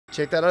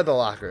Check that other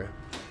locker.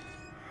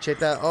 Check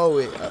that. Oh,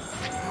 wait.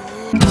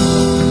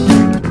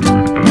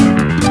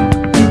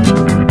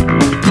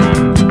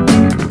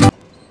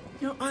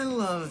 You know, I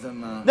love the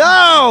mountains.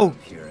 No!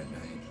 Here at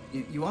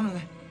night. You want to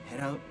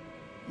head out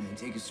and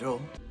take a stroll?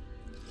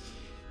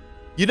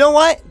 You know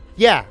what?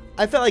 Yeah,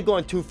 I felt like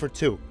going 2 for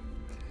 2.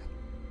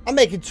 I'm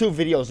making 2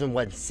 videos in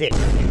one sitting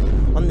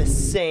on the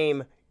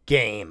same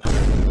game.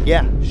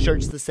 Yeah,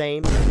 shirt's the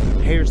same,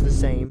 hair's the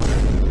same,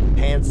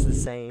 pants the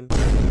same,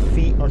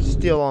 feet are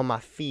still on my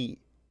feet,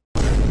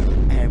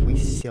 and we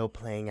still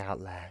playing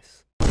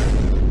Outlast.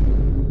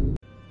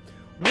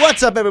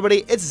 What's up,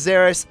 everybody? It's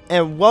Zaris,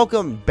 and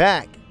welcome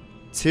back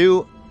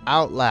to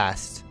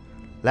Outlast.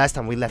 Last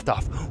time we left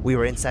off, we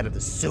were inside of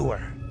the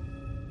sewer,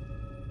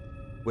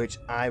 which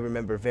I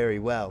remember very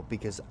well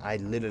because I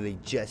literally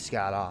just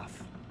got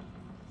off.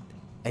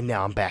 And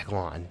now I'm back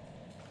on.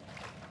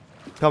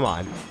 Come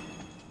on.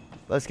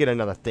 Let's get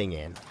another thing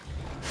in.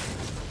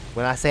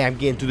 When I say I'm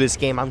getting through this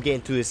game, I'm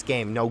getting through this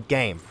game. No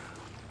game.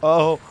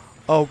 Oh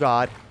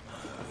God.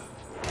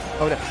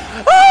 Oh no.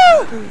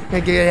 Ah!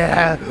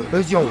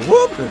 Let's go.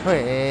 Whoop.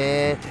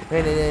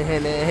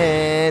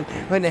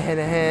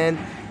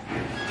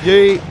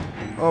 Yeet.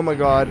 Oh my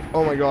God.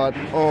 Oh my God.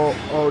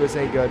 Oh, this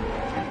ain't good.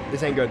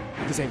 This ain't good.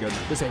 This ain't good.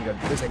 This ain't good.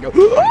 This ain't good.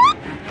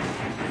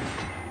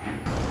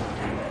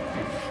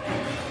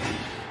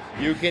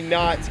 You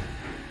cannot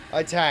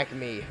attack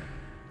me.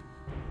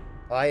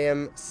 I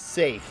am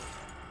safe.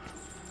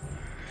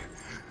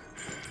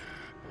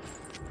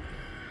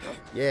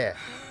 Yeah.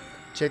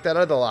 Check that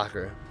other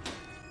locker.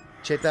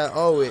 Check that.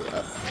 Oh, wait.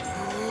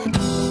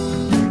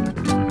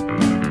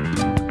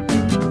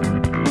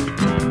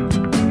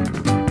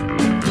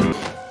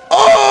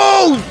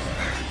 Oh!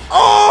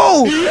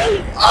 Oh!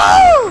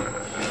 Oh!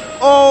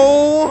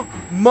 Oh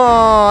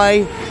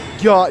my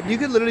God. You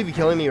could literally be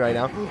killing me right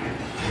now.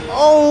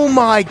 Oh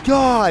my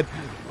God.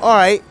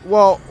 Alright,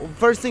 well,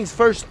 first things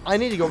first, I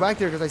need to go back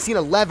there because I seen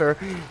a lever.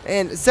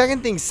 And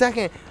second things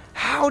second,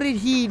 how did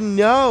he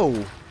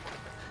know?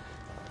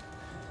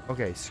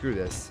 Okay, screw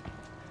this.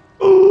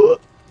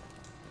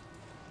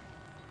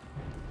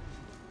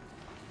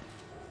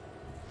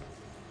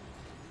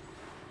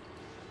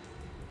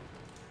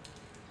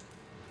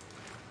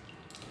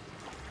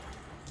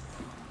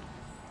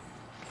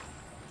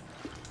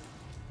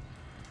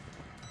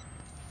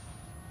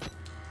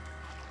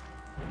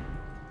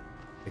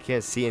 I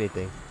can't see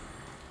anything.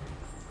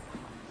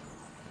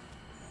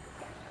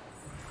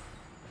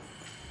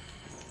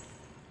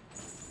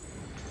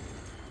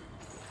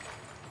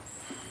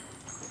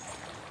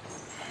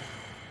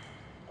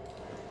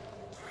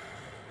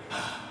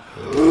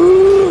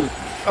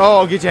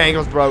 Oh, get your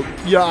ankles broke.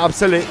 You're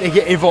absolutely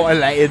getting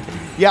violated.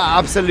 You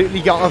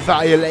absolutely got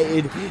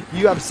violated.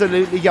 You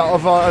absolutely got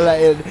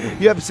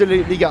violated. You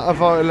absolutely got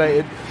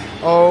violated.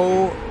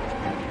 Oh.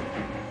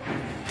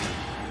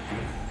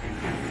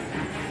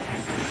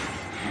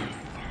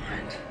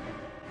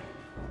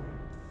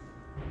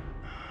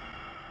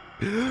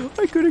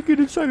 I couldn't get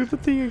inside of the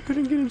thing. I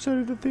couldn't get inside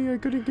of the thing. I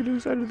couldn't get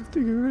inside of the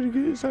thing. I couldn't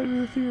get inside of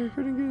the thing. I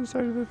couldn't get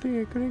inside of the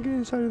thing. I couldn't get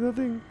inside of the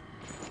thing.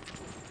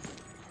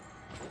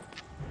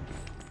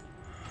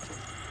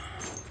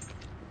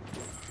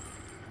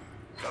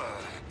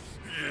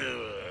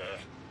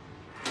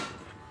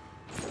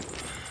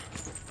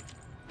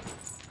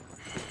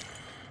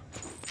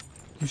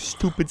 You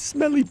stupid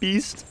smelly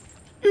beast.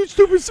 You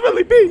stupid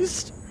smelly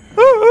beast.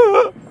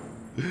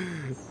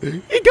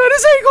 He got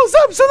his ankles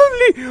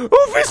absolutely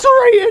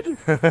eviscerated.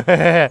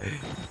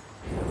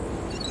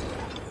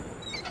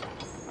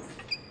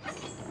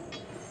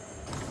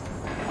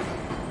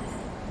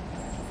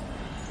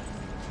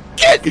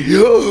 Get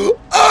you!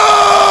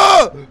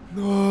 Ah!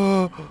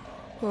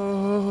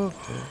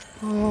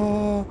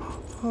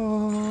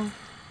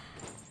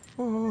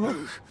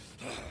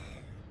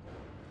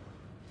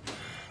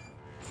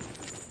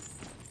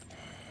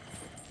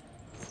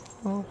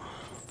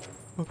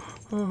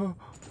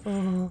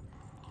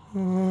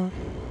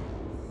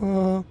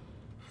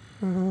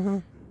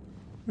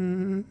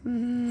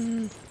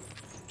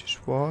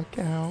 Just walk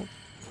out.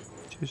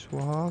 Just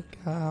walk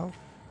out.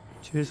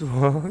 Just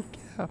walk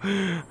out.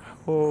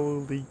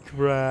 Holy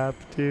crap,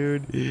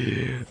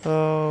 dude.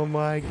 Oh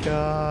my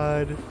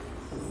God.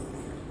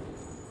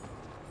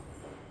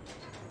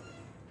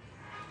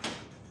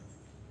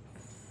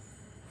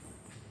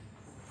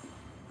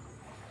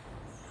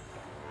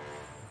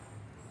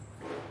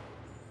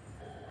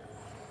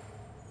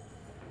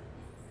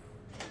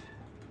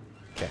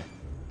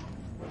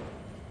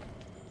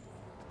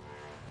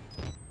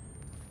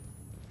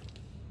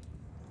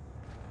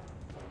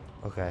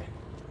 Okay,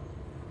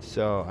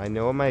 so I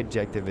know what my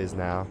objective is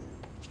now.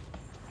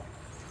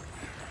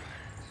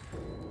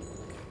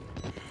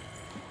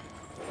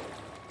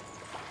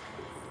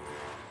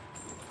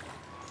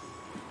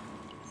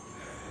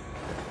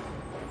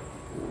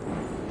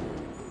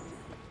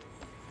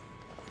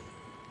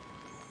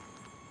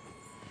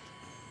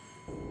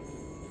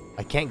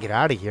 I can't get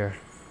out of here.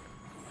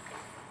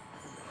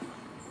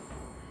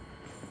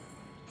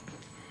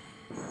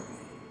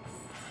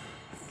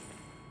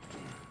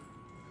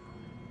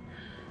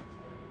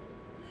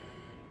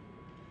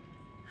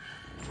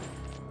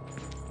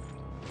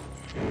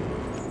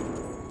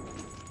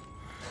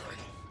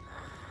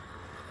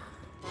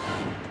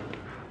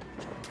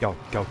 Go,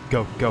 go,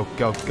 go, go,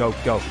 go, go,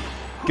 go.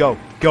 Go,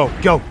 go,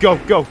 go, go,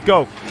 go,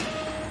 go.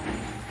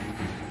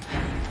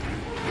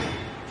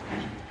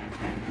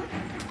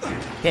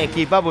 Can't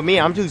keep up with me.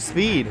 I'm too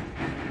speed.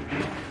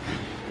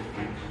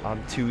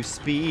 I'm too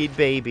speed,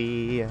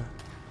 baby.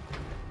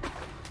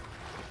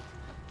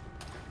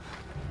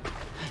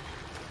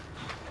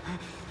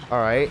 All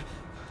right.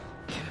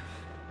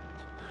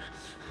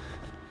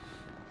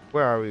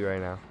 Where are we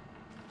right now?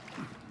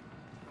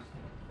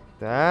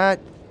 That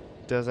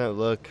doesn't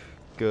look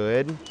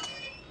good.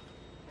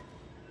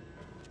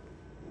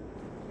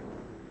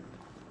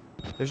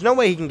 There's no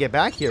way he can get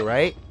back here,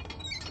 right?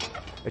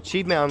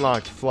 Achievement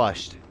unlocked,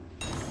 flushed.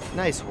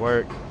 Nice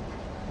work.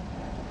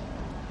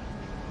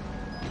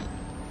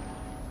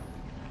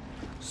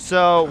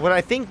 So what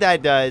I think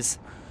that does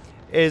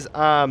is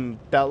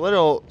that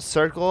little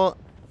circle,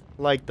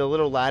 like the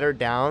little ladder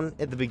down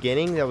at the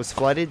beginning that was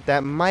flooded,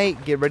 that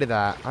might get rid of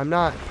that. I'm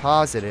not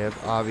positive,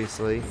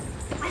 obviously.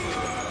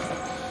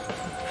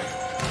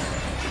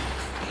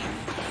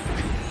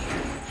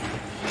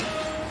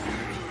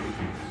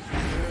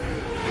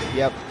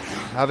 Yep.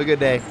 Have a good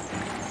day.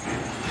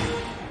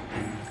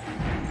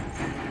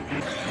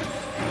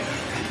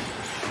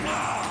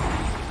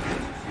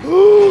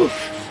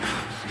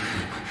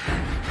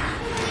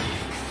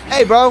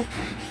 Hey, bro.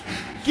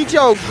 Get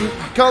your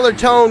color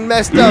tone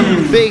messed up,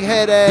 big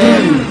head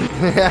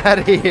ass out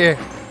of here.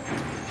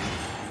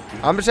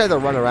 I'm just gonna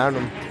have to run around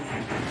him.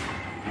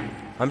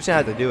 I'm just gonna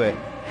have to do it.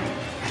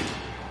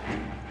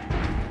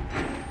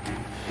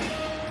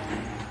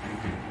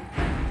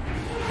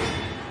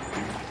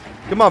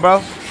 Come on,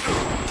 bro.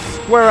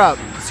 Square up.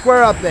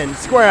 Square up then.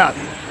 Square up.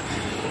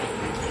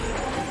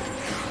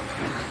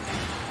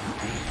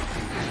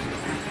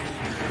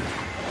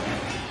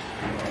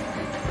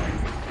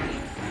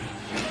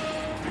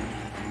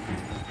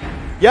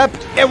 Yep,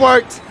 it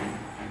worked.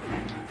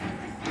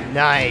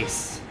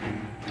 Nice.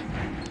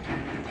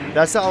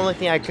 That's the only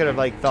thing I could have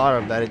like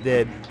thought of that it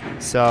did.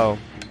 So,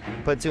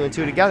 put 2 and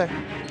 2 together.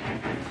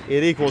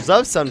 It equals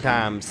up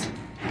sometimes.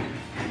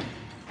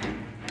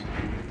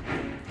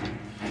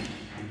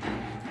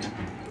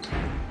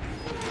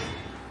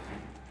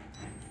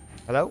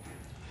 Hello?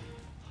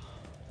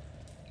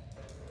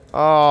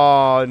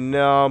 Oh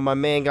no, my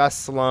man got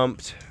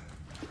slumped.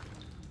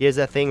 He has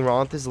that thing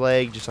wrong with his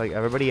leg, just like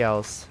everybody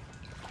else.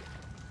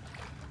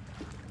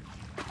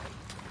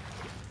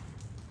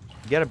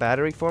 You got a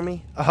battery for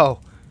me? Oh,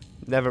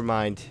 never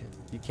mind.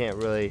 You can't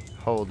really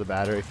hold the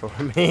battery for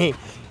me.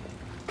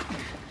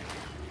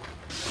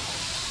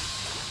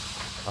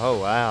 Oh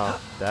wow,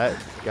 that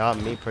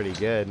got me pretty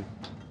good.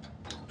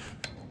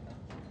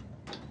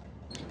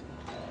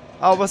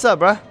 Oh, what's up,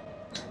 bruh?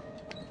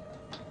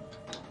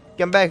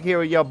 Come back here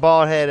with your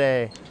bald head,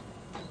 eh?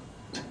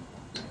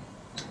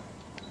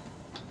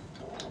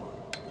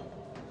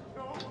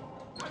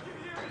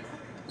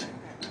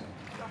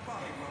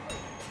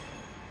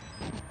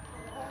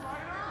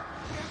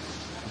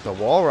 The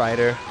wall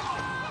rider?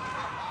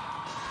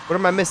 What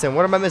am I missing?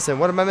 What am I missing?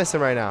 What am I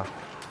missing right now?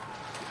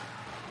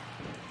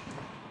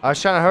 I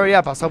was trying to hurry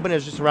up. I was hoping it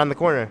was just around the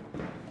corner.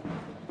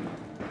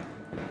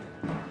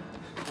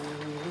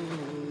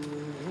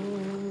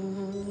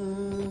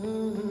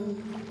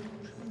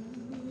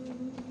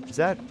 Is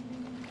that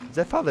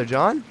Father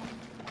John?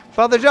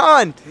 Father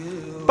John!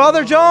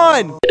 Father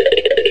John!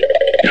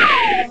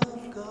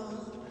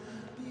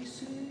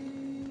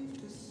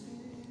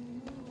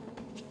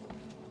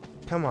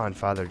 Come on,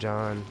 Father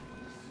John.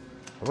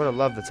 I would have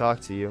loved to talk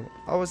to you.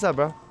 Oh, what's up,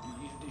 bro?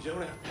 You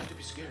don't have to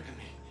be scared of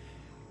me.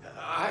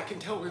 I can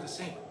tell we're the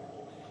same.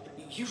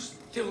 You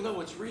still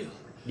know it's real.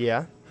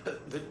 Yeah?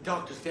 The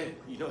doctor's dead.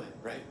 You know that,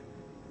 right?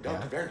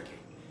 Dr.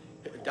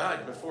 Wernicke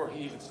died before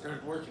he even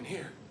started working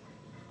here.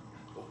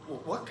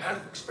 What kind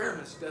of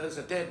experiments does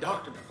a dead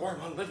doctor perform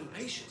on living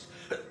patients?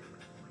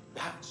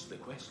 That's the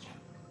question.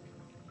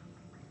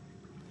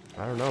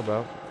 I don't know,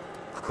 bro.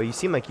 But you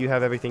seem like you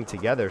have everything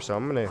together, so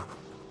I'm gonna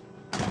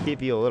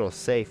keep you a little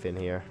safe in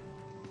here.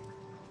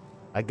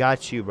 I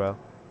got you, bro.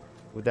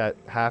 With that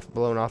half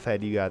blown off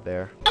head you got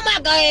there. Oh my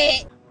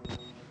god!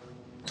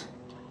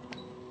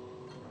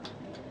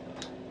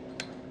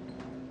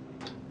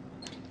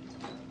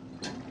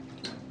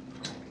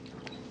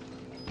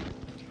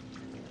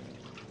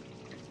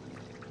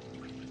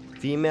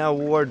 Female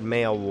ward,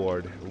 male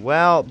ward.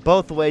 Well,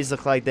 both ways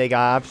look like they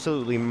got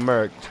absolutely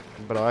murked.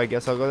 But I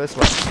guess I'll go this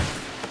way.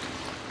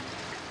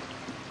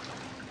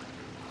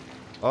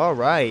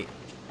 Alright.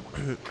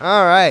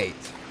 Alright.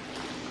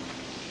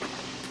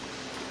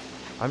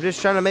 I'm just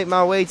trying to make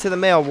my way to the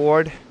male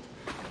ward.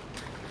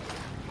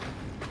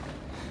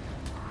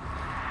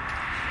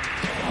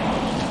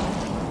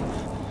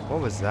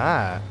 What was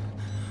that?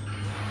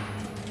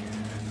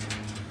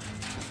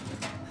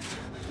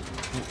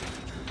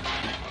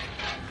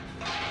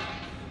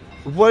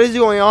 What is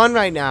going on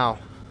right now?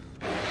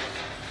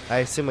 I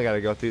assume I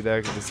gotta go through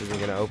there because this isn't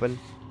gonna open.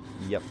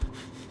 Yep.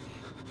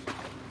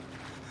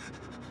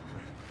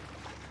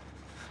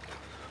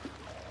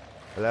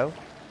 Hello?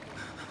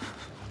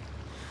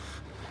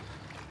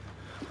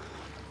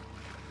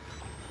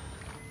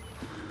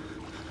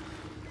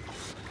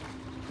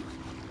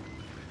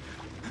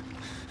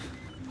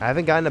 I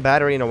haven't gotten a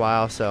battery in a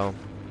while, so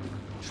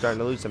starting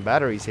to lose some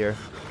batteries here.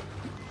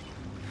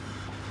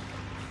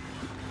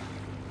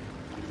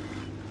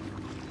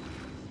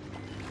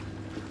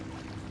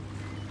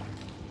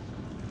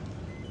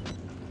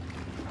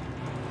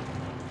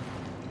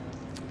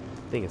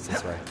 I think it's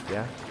this way.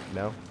 Yeah?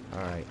 No?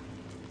 Alright.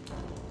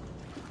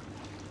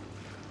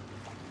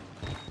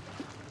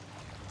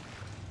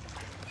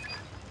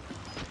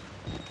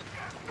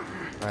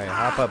 Alright,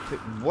 hop up.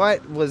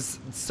 What was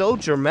so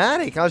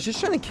dramatic? I was just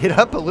trying to get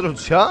up a little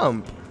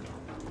jump.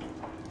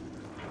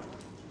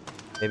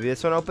 Maybe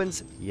this one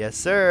opens? Yes,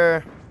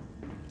 sir.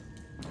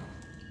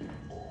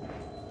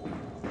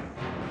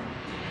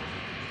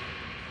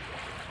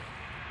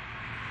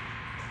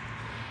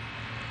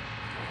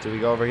 Do we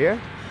go over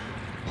here?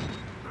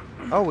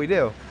 Oh, we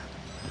do.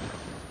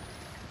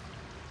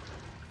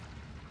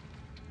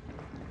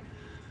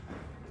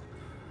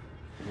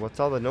 What's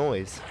all the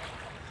noise?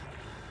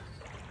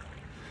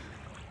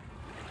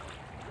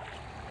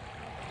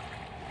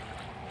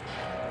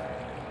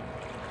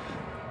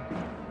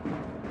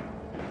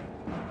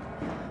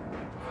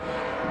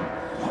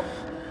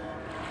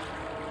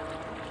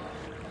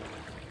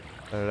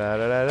 Da,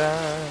 da, da, da.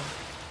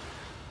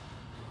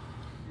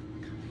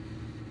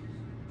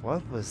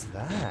 What was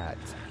that?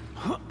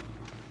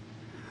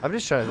 I'm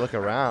just trying to look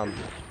around.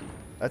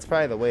 That's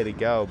probably the way to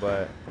go,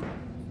 but...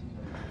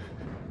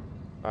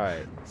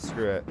 Alright,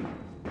 screw it.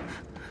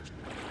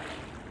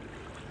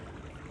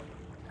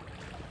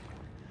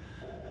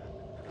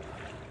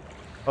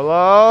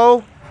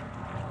 Hello?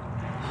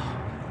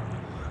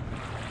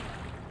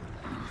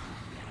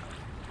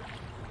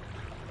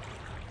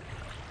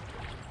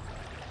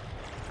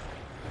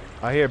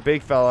 I hear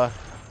big fella.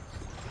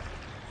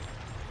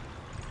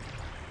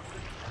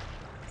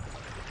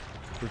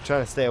 We're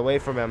trying to stay away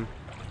from him.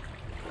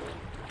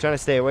 Trying to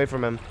stay away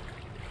from him.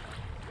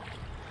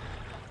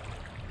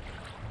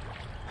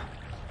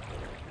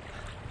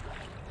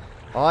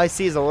 All I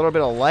see is a little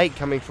bit of light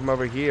coming from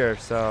over here,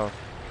 so.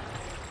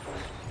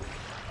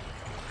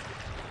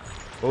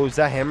 Oh, is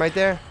that him right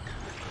there?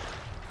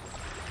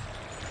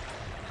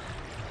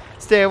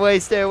 Stay away,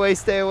 stay away,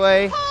 stay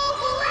away.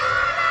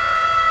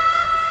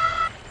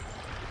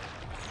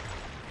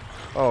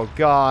 Oh,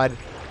 God.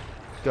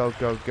 Go,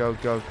 go, go,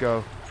 go,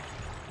 go.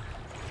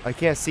 I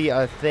can't see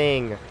a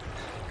thing.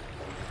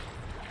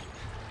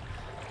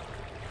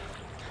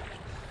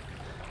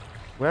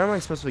 Where am I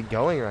supposed to be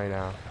going right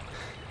now?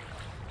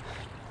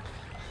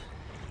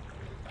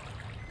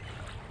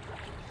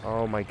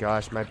 Oh my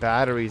gosh, my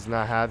battery's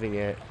not having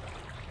it.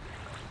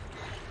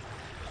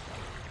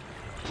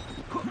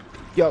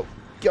 Go,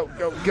 go,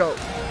 go, go.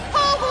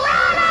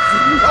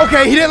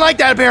 Okay, he didn't like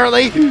that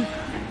apparently.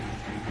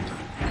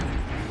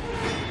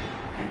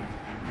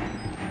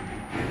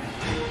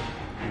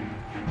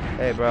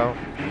 Hey, bro.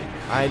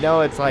 I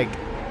know it's like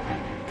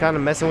kind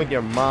of messing with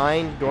your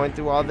mind going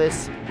through all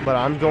this, but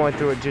I'm going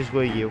through it just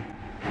with you.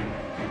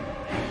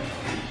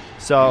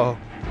 So,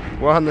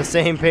 we're on the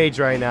same page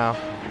right now.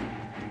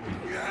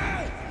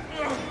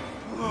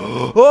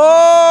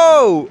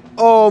 Oh!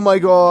 Oh my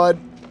God.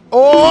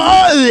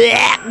 Oh!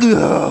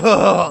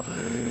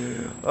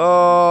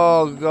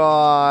 Oh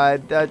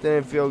God. That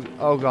didn't feel.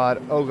 Oh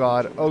God. Oh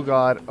God. Oh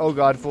God. Oh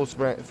God. Full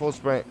sprint. Full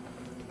sprint.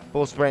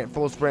 Full sprint.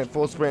 Full sprint.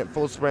 Full sprint.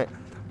 Full sprint.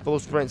 Full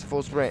sprints.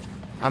 Full sprint.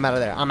 I'm out of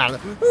there. I'm out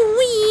of there.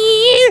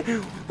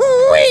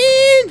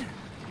 Win!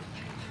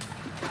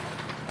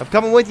 I'm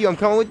coming with you. I'm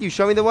coming with you.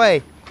 Show me the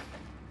way.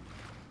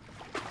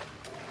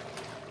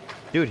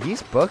 Dude,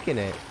 he's booking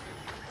it.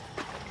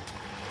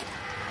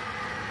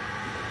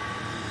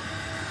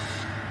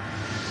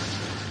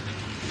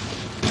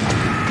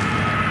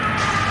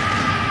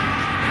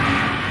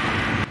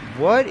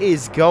 What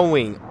is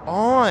going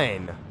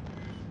on?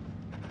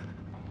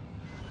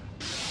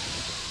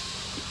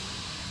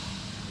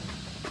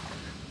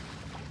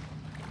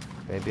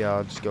 Maybe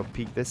I'll just go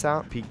peek this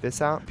out, peek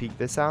this out, peek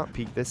this out,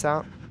 peek this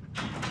out.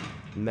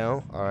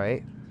 No?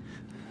 Alright.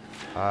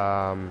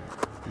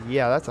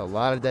 Yeah, that's a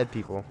lot of dead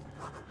people.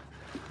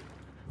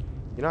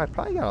 You know, I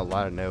probably got a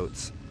lot of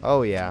notes.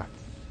 Oh, yeah.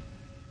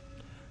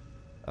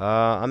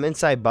 I'm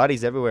inside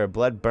bodies everywhere.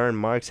 Blood burned,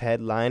 Mark's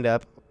head lined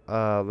up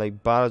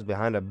like bottles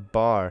behind a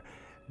bar.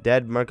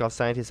 Dead Murkoff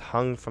scientists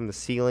hung from the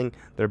ceiling.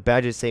 Their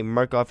badges say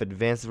Murkoff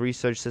Advanced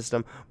Research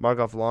System.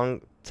 Murkoff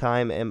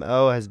long-time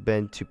MO has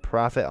been to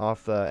profit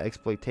off the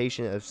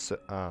exploitation of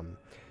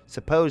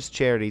supposed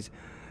charities.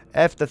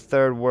 F the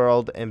third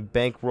world and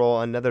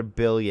bankroll another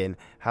billion.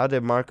 How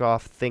did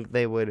Murkoff think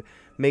they would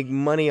make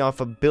money off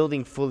a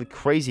building full of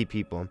crazy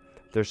people?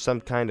 There's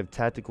some kind of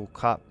tactical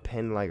cop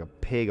pinned like a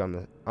pig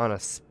on a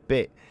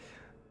spit.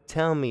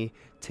 Tell me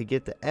to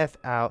get the F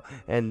out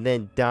and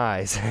then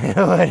dies. It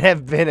would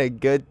have been a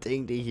good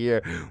thing to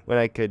hear when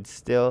I could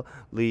still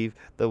leave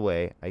the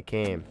way I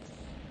came.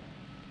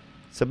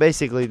 So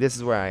basically, this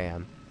is where I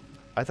am.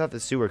 I thought the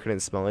sewer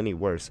couldn't smell any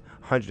worse.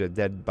 Hundreds of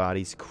dead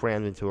bodies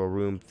crammed into a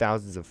room,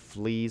 thousands of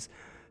fleas.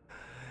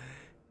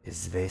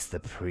 Is this the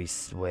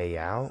priest's way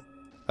out?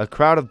 A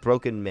crowd of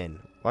broken men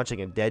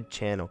watching a dead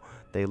channel.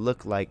 They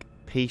look like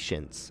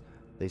patients.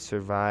 They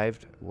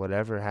survived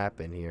whatever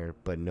happened here,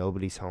 but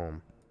nobody's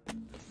home.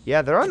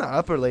 Yeah, they're on the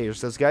upper layers.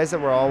 Those guys that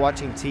were all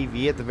watching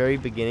TV at the very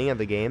beginning of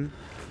the game.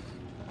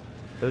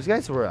 Those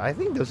guys were, I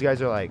think those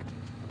guys are like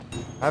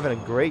having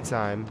a great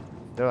time.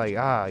 They're like,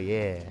 ah,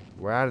 yeah,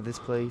 we're out of this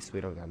place.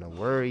 We don't got no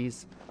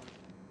worries.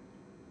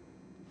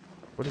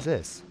 What is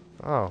this?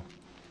 Oh.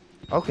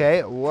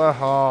 Okay.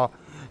 Whoa.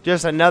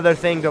 Just another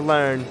thing to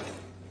learn.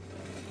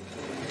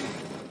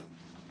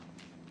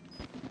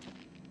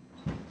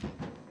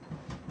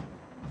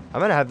 I'm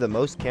gonna have the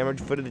most camera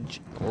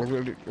footage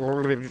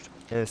in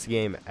this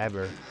game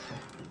ever.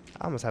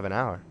 I almost have an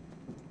hour.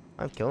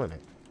 I'm killing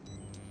it.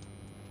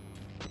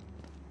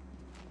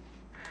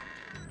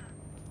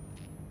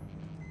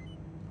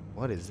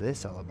 What is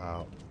this all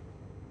about?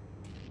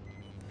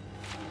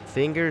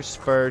 Fingers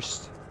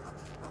first,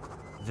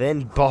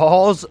 then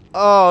balls?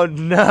 Oh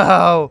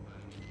no!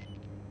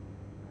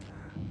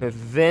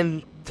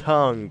 Then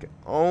tongue.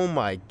 Oh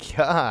my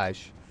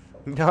gosh.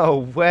 No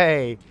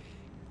way.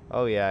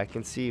 Oh yeah, I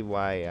can see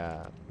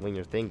why when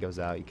your thing goes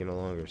out, you can no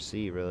longer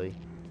see, really.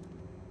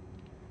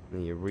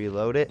 Then you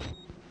reload it.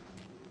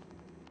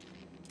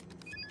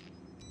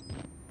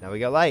 Now we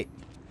got light.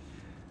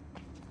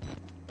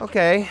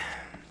 Okay.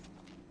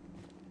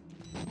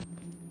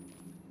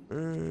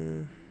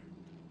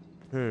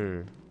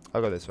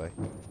 I'll go this way.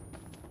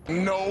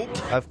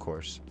 Nope. Of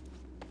course.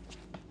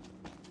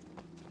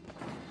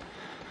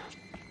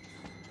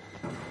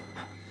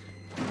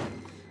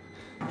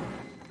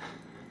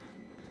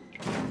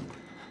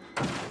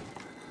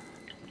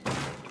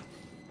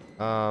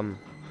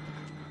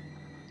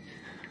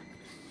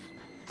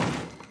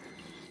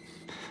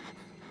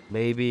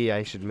 Maybe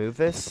I should move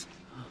this?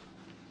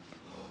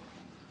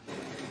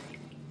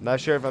 Not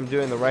sure if I'm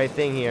doing the right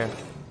thing here.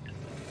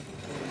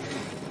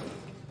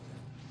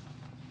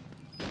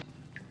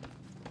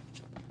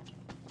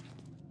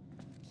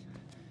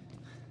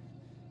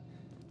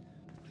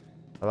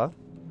 Hello?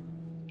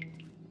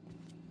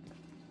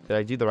 Did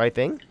I do the right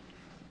thing?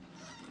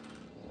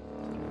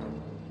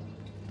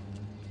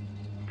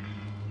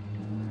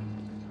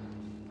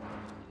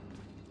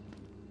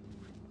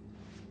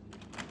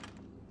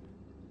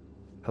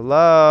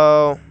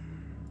 Hello?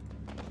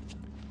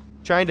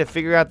 Trying to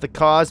figure out the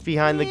cause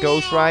behind the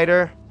Ghost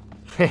Rider?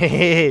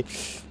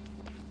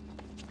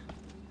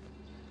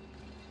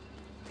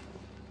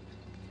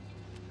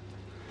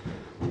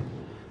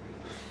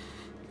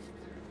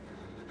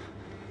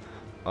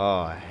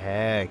 Oh,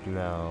 heck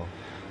no.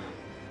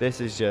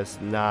 This is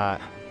just not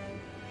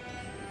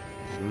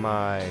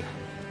my...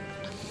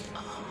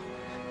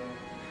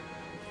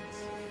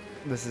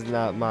 This is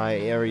not my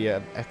area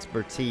of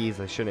expertise.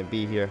 I shouldn't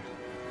be here.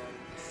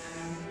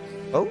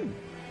 Oh.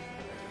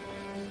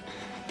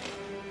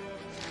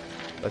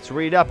 Let's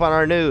read up on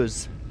our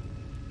news.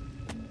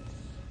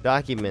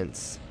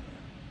 Documents.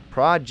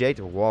 Project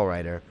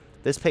Walrider.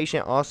 This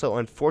patient also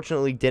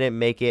unfortunately didn't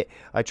make it.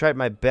 I tried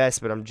my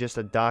best, but I'm just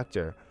a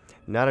doctor,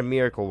 not a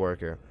miracle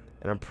worker.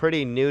 And I'm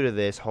pretty new to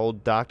this whole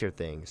doctor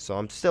thing, so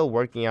I'm still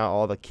working out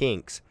all the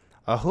kinks.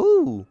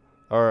 Ahoo!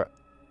 Or,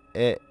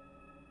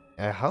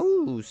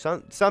 ahoo!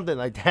 Something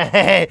like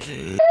that.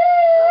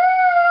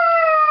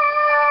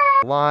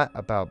 A lot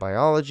about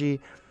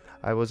biology.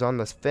 I was on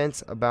the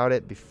fence about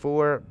it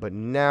before, but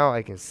now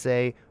I can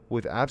say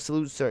with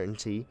absolute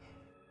certainty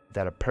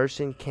that a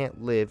person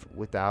can't live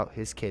without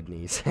his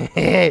kidneys.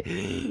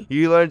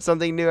 You learn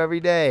something new every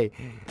day.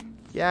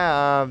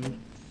 Yeah,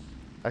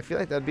 I feel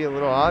like that'd be a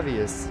little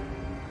obvious.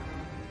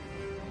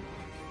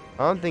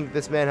 I don't think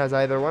this man has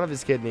either one of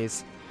his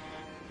kidneys.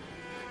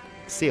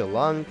 See a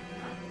lung.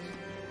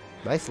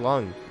 Nice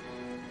lung.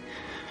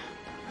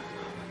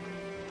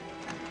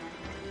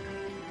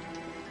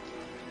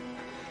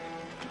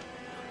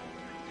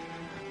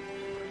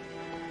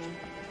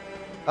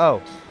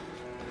 Oh.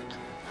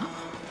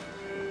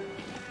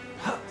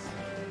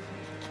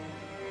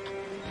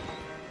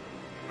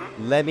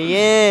 Let me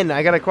in.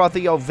 I gotta crawl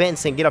through your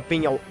vents and get up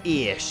in your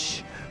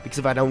ish. Because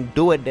if I don't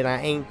do it, then I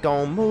ain't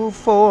gonna move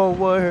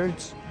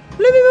forwards.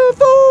 Let me move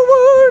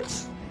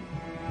forwards.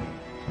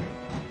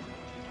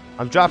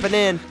 I'm dropping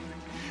in.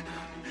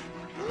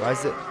 Why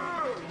is it?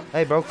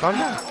 Hey, bro, calm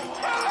down.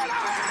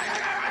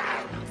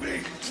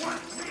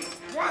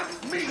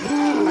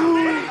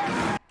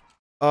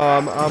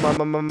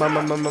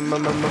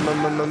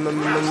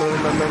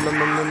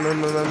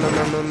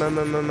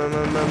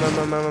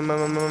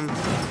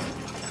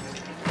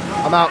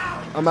 I'm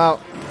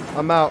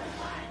out.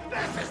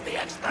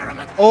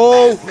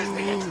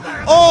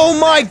 Oh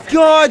my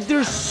God,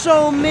 there's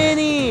so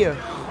many.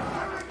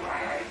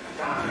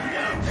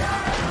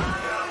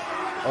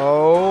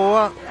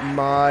 Oh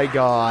my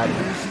God.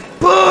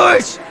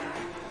 Push!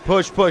 Push.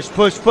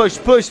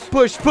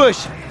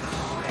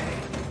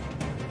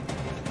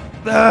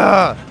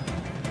 Ugh.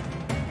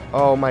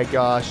 Oh my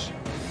gosh.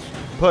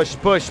 Push.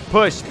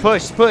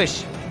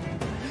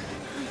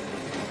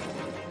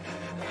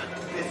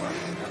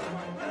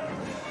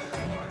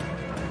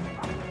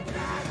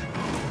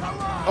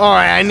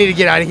 Alright, I need to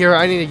get out of here.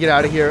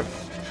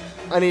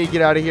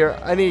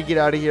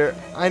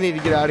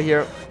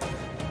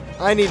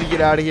 I need to get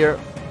out of here.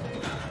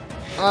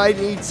 I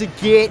need to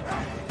get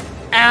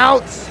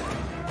out.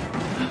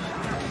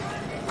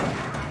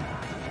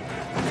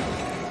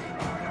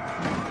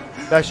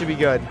 That should be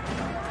good.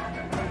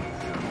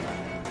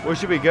 We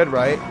should be good,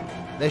 right?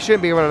 They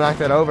shouldn't be able to knock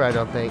that over, I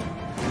don't think.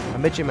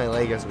 I'm itching my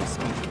leg as we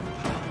speak.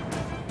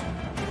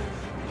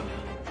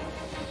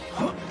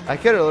 I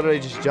could have literally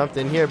just jumped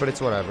in here, but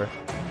it's whatever.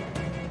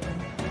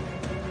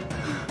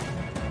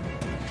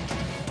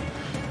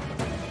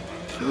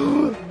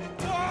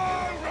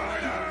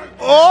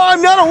 Oh,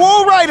 I'm not a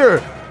wall rider!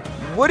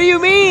 What do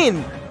you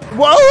mean?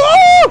 Whoa!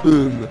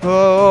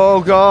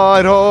 Oh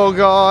god, oh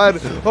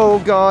god, oh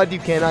god, you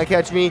cannot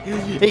catch me.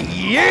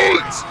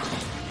 Yeet!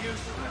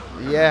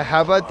 Yeah,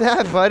 how about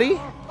that, buddy?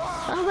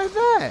 How about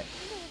that?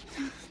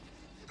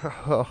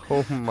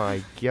 Oh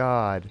my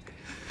god.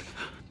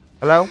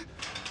 Hello?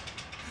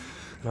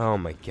 Oh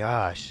my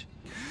gosh.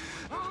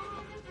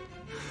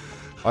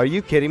 Are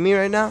you kidding me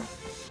right now?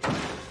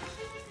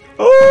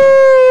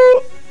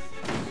 Oh!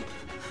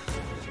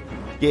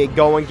 Get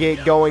going,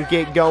 get going,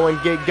 get going,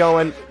 get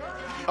going.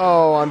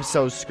 Oh, I'm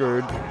so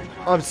screwed.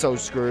 I'm so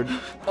screwed.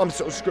 I'm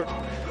so screwed.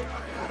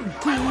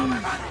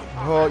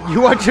 Oh, you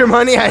want your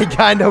money? I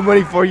got no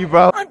money for you,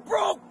 bro. I'm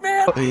broke,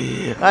 man.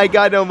 I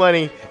got no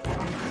money.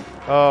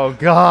 Oh,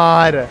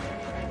 God.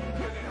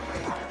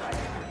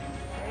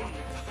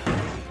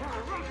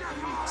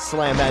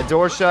 Slam that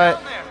door shut.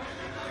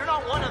 You're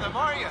not one of them,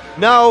 are you?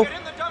 No. Get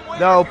in the dumb way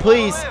No, or you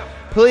please. won't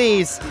live.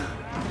 Please.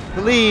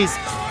 Please.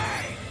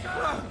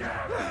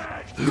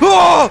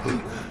 Oh!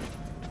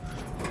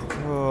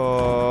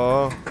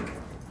 Oh.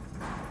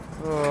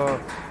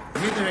 Oh.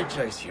 You made the right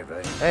choice here,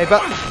 buddy. Hey,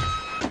 but.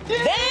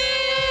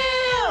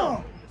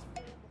 Damn!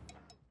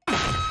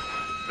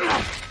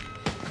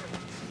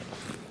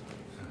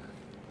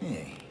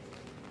 Hey,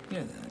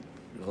 you're that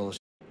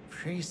bullshit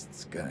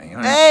priest's guy,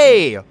 aren't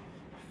Hey!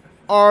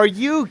 Are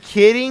you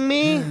kidding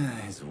me? you?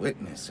 As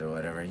witness or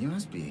whatever, you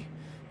must be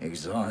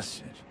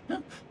exhausted.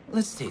 No,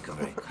 let's take a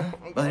break, huh,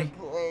 buddy?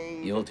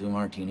 The old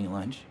 2-martini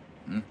lunch.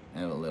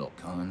 Have a little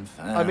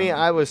confab. I mean,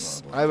 I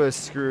was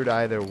screwed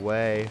either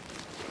way.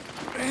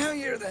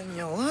 Heavier than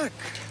you look.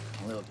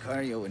 A little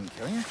cardio wouldn't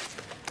kill you.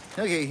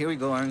 Okay, here we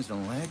go, arms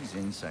and legs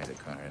inside the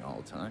car at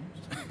all times.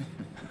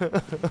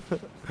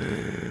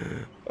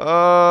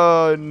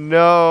 Oh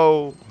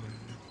no.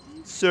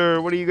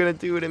 Sir, what are you gonna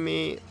do to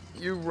me?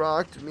 You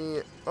rocked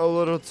me a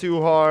little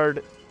too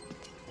hard.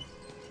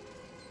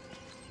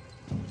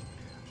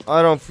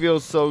 I don't feel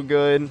so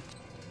good.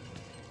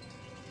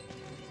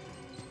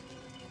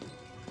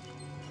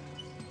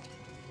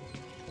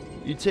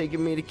 You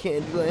taking me to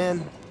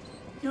Candyland?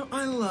 You know,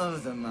 I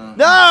love the mountains.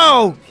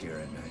 No! Here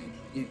at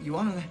night. You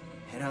want to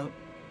head out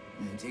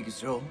and take a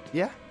stroll?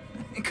 Yeah?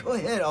 Go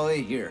ahead, I'll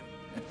wait here.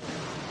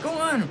 Go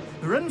on,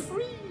 run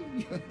free.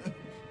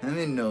 I'm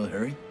in no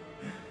hurry.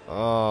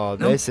 Oh,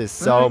 Nope. this is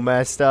so Alright.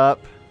 messed up.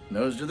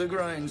 Nose to the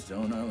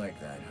grindstone, I like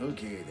that.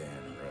 Okay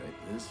then,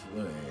 right this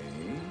way.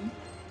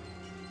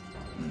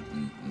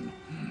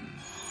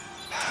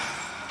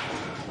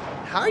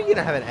 How are you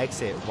gonna have an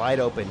exit wide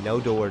open, no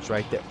doors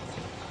right there?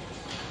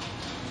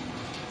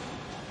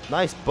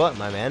 Nice butt,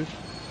 my man.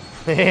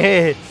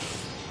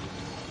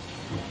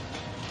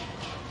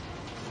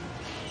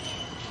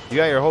 You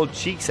got your whole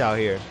cheeks out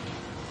here.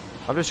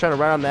 I'm just trying to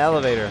ride on the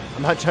elevator.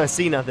 I'm not trying to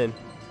see nothing.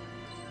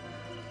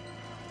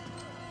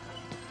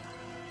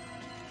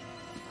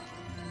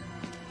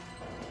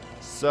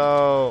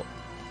 So...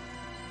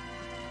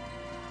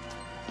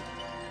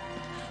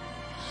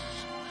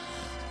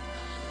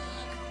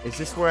 is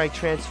this where I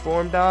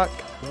transform, Doc?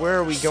 Where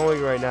are we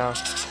going right now?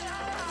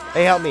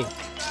 Hey, help me.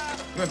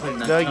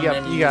 No,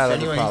 you got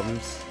other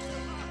problems.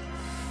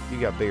 You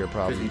got bigger Truth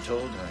problems. be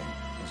told,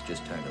 I was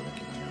just tired of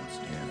looking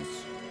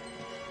downstairs.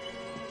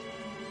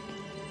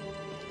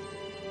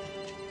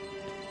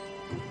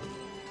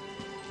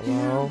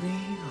 Hello? Here we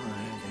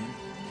are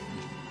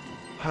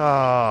then.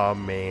 Oh,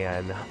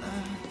 man.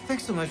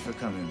 Thanks so much for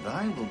coming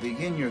by. We'll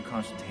begin your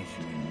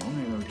consultation in a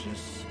moment. We'll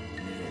just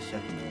need a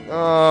second.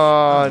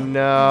 Oh,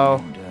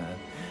 no. And,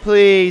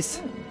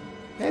 Please.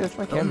 Hey, that's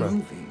my the camera.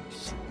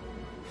 movies.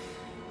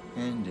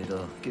 And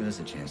it'll give us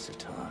a chance to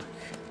talk.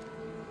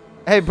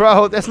 Hey,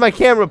 bro, that's my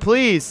camera,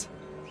 please.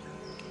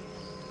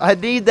 I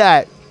need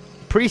that.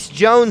 Priest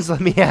Jones,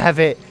 let me have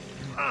it.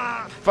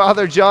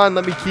 Father John,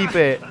 let me keep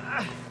it.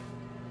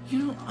 You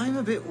know, I'm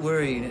a bit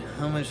worried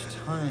how much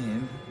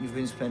time you've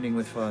been spending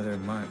with Father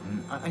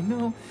Martin. I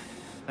know.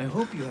 I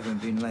hope you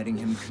haven't been letting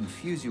him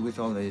confuse you with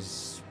all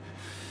his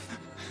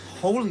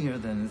holier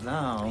than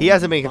thou. He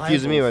hasn't been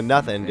confusing me Bible with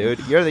nothing, thumping.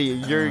 dude. You're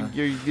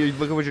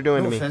look at what you're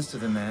doing No to me. offense to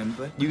the man,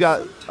 but You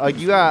got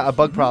a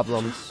bug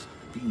problem. Just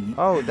be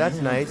Oh, that's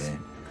ahead nice. of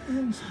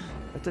it.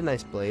 That's a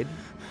nice blade.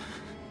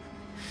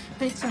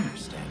 It's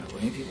understandable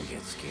when people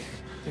get scared.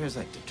 There's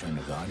like to turn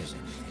to God as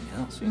anything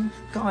else. I mean,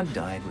 God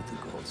died with the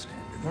gold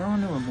standard. We're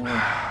on to a more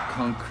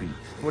concrete.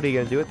 What are you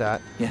gonna do with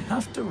that? You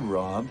have to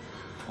rob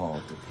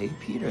Paul to pay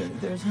Peter.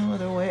 There's no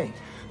other way.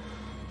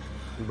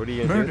 What are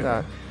you gonna do with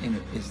that?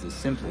 Is the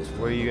simplest.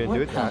 What are you gonna What do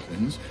with that?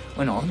 happens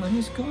when all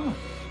money's gone?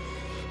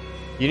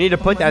 You need to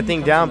put that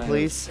thing down,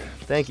 please.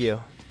 Thank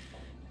you.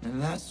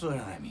 And that's what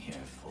I'm here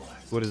for.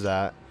 What is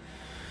that?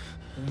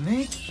 To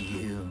make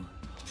you.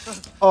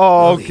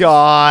 Oh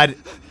God!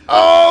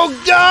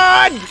 Oh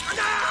God!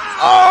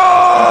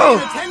 Oh!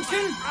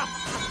 Attention!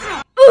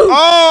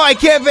 Oh! I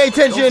can't pay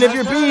attention if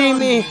you're beating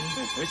me.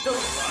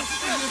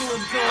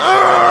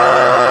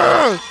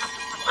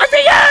 I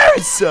think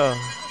yes. There.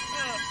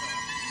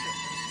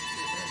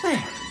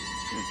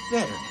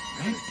 Better,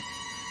 right?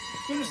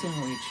 You understand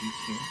why we cheat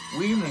here?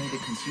 We made the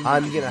consumer.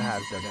 I'm gonna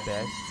have the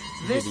best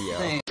This video.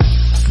 thing.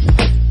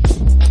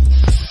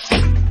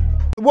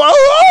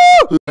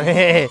 Whoa!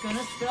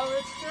 Gonna sell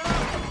its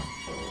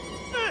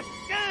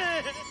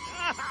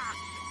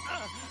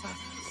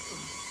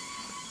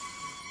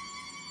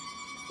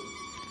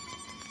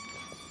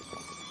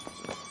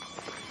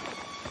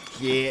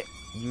Get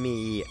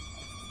me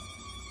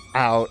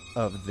out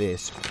of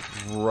this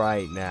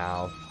right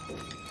now.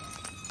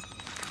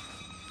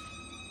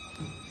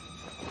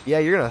 Yeah,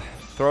 you're gonna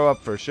throw up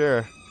for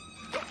sure.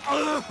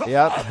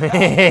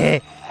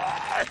 Yep.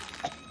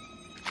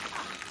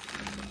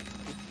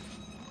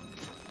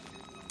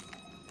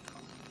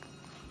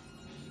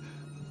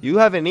 You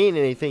haven't eaten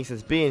anything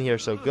since being here,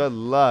 so good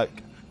luck.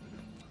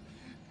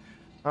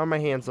 How are my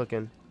hands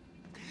looking?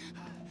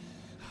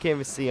 Can't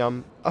even see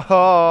them.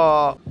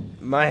 Oh,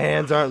 my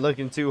hands aren't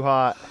looking too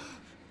hot.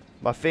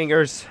 My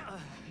fingers,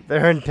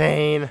 they're in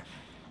pain.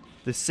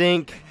 The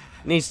sink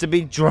needs to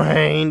be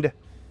drained.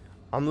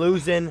 I'm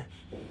losing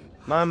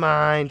my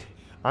mind.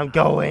 I'm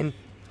going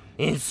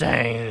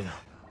insane.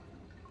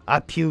 I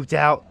puked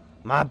out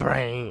my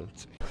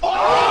brains.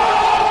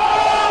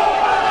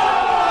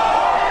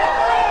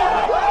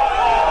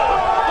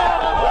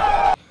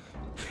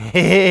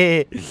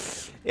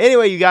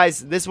 Anyway, you guys,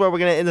 this is where we're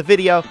gonna end the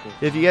video.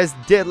 If you guys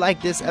did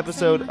like this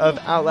episode of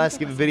Outlast,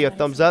 give the video a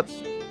thumbs up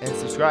and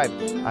subscribe.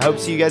 I hope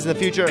to see you guys in the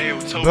future.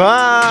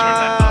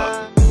 Bye.